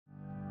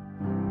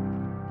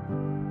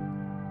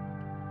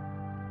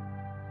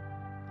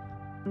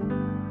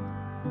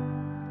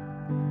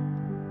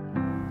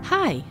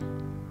Hi,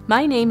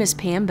 my name is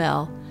Pam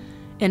Bell,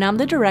 and I'm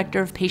the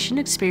Director of Patient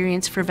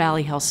Experience for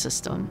Valley Health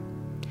System.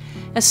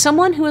 As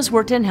someone who has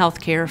worked in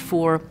healthcare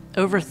for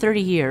over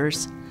 30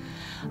 years,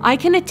 I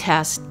can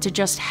attest to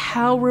just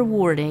how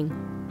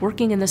rewarding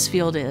working in this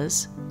field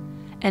is,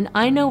 and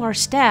I know our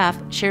staff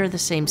share the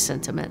same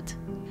sentiment.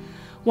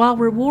 While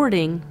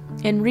rewarding,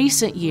 in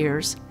recent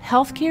years,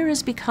 healthcare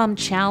has become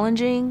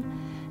challenging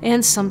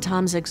and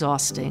sometimes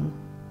exhausting.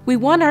 We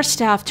want our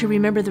staff to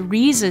remember the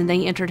reason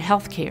they entered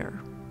healthcare.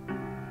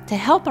 To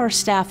help our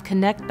staff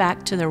connect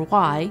back to their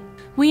why,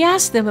 we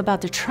ask them about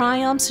the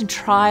triumphs and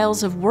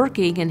trials of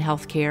working in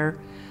healthcare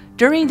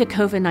during the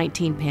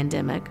COVID-19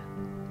 pandemic.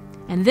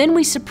 And then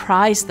we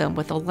surprise them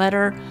with a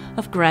letter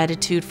of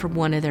gratitude from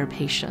one of their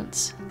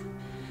patients.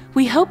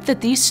 We hope that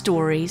these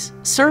stories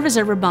serve as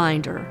a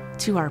reminder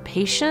to our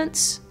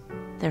patients,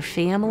 their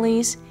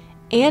families,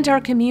 and our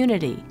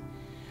community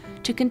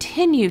to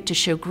continue to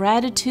show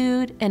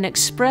gratitude and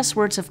express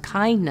words of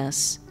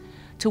kindness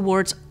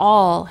towards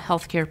all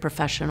healthcare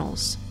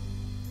professionals.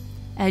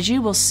 As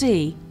you will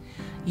see,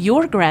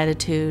 your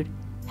gratitude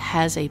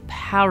has a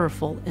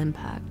powerful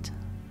impact.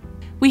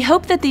 We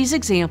hope that these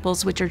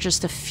examples, which are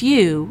just a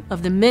few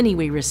of the many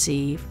we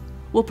receive,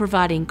 will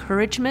provide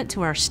encouragement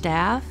to our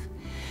staff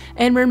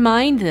and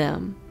remind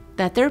them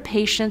that their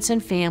patients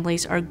and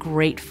families are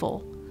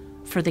grateful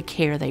for the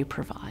care they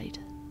provide.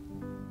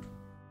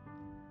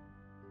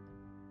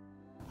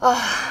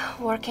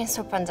 Working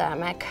through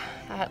pandemic,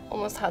 I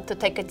almost had to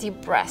take a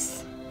deep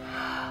breath.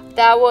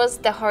 That was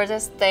the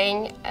hardest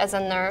thing as a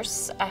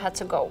nurse I had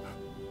to go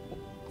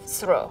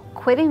through.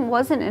 Quitting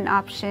wasn't an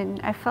option.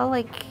 I felt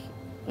like,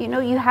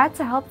 you had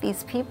to help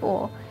these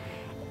people.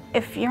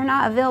 If you're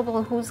not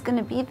available, who's going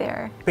to be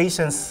there?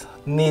 Patients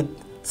need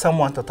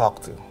someone to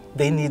talk to.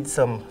 They need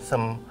some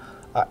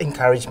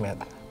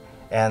encouragement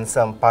and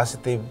some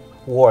positive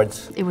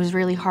words. It was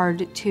really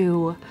hard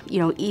to,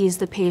 ease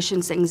the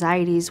patient's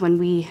anxieties when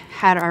we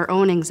had our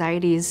own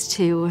anxieties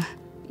to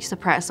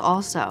suppress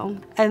also.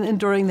 And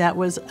enduring that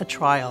was a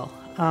trial,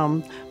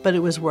 but it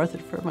was worth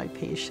it for my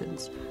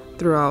patients.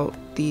 Throughout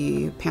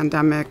the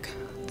pandemic,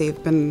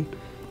 they've been,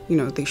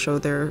 they show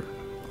their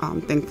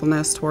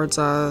thankfulness towards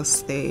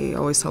us. They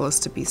always tell us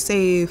to be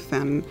safe,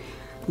 and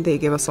they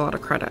give us a lot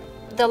of credit.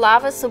 The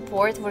love and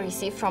support we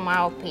received from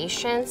our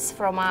patients,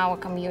 from our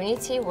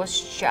community,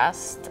 was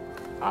just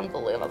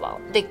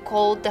unbelievable. They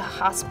called the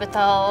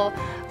hospital,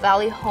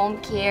 Valley Home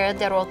Care,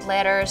 they wrote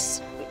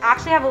letters. We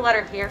actually have a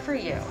letter here for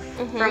you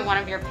from one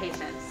of your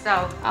patients.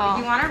 So if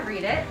you want to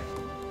read it.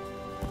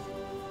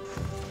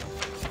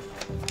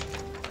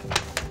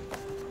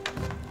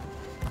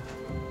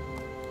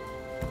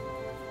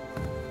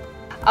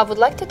 I would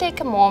like to take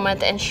a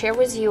moment and share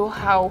with you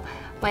how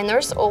my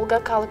nurse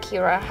Olga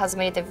Kalakira has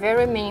made a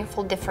very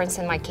meaningful difference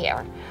in my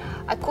care.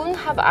 I couldn't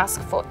have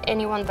asked for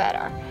anyone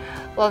better.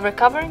 While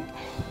recovering,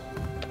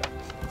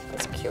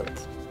 it's cute.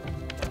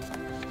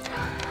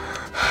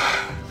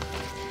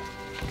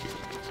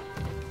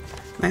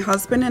 My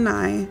husband and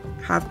I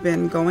have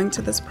been going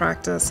to this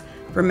practice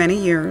for many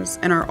years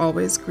and are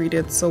always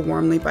greeted so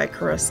warmly by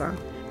Carissa.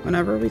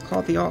 Whenever we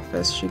call the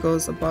office, she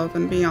goes above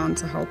and beyond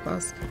to help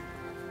us.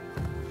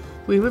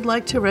 We would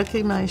like to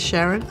recognize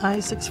Sharon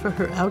Isaacs for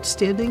her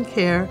outstanding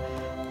care,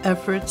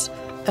 efforts,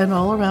 and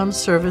all-around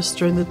service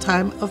during the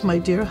time of my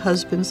dear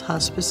husband's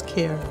hospice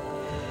care.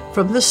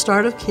 From the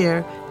start of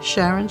care,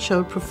 Sharon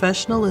showed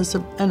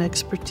professionalism and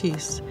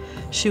expertise.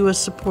 She was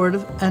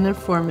supportive and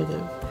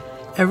informative.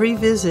 Every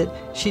visit,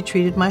 she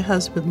treated my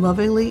husband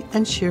lovingly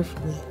and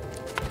cheerfully.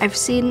 I've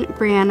seen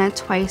Brianna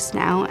twice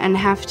now and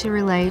have to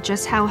relay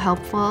just how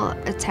helpful,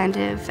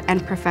 attentive,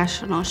 and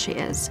professional she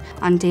is.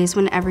 On days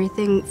when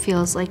everything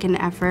feels like an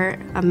effort,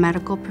 a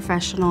medical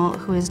professional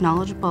who is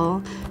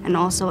knowledgeable and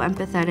also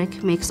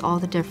empathetic makes all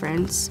the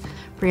difference.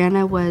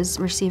 Brianna was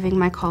receiving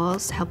my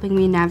calls, helping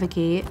me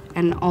navigate,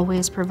 and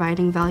always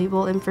providing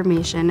valuable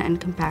information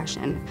and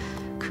compassion.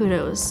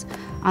 Kudos.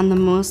 On the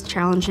most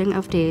challenging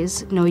of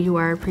days, know you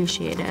are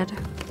appreciated.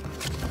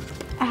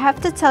 I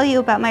have to tell you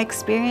about my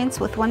experience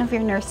with one of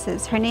your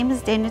nurses. Her name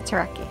is Dana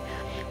Tareki.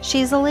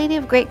 She's a lady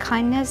of great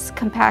kindness,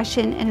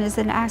 compassion, and is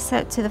an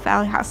asset to the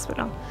Valley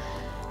Hospital.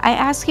 I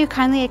ask you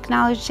kindly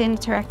acknowledge Dana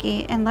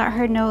Tareki and let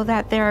her know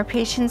that there are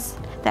patients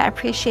that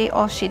appreciate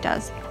all she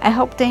does. I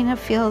hope Dana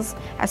feels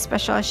as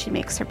special as she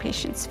makes her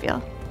patients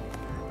feel.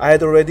 I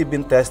had already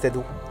been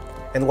tested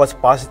and was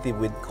positive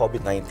with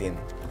COVID-19.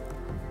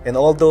 And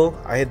although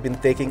I had been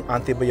taking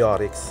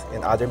antibiotics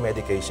and other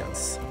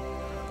medications,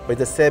 by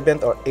the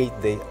 7th or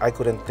 8th day, I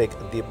couldn't take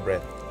a deep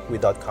breath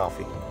without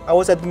coughing. I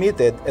was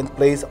admitted and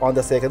placed on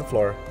the 2nd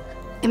floor.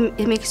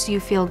 It makes you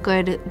feel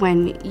good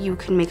when you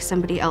can make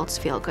somebody else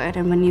feel good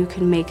and when you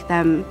can make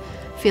them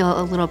feel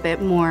a little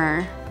bit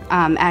more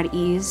at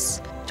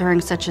ease during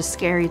such a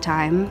scary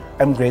time.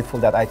 I'm grateful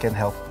that I can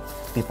help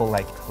people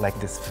like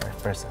this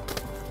person.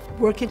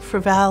 Working for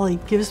Valley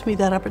gives me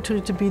that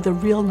opportunity to be the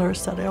real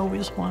nurse that I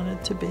always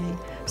wanted to be.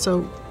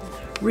 So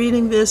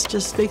reading this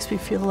just makes me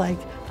feel like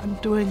I'm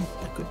doing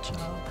a good job.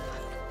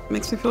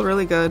 makes me feel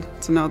really good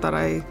to know that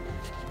I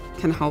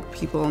can help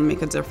people and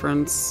make a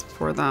difference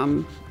for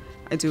them.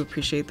 I do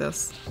appreciate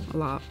this a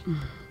lot.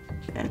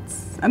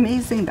 It's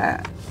amazing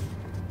that,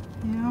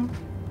 you know,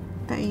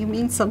 that you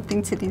mean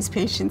something to these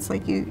patients,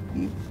 like you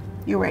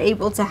were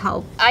able to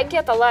help. I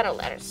get a lot of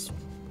letters.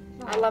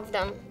 I love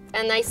them,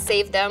 and I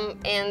save them,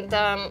 and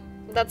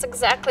that's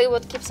exactly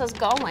what keeps us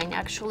going,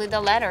 actually, the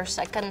letters.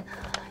 I can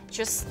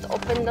just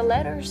open the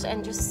letters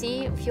and just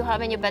see if you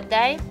have any bad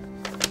day.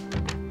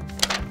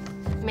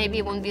 Maybe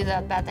it won't be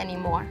that bad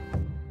anymore.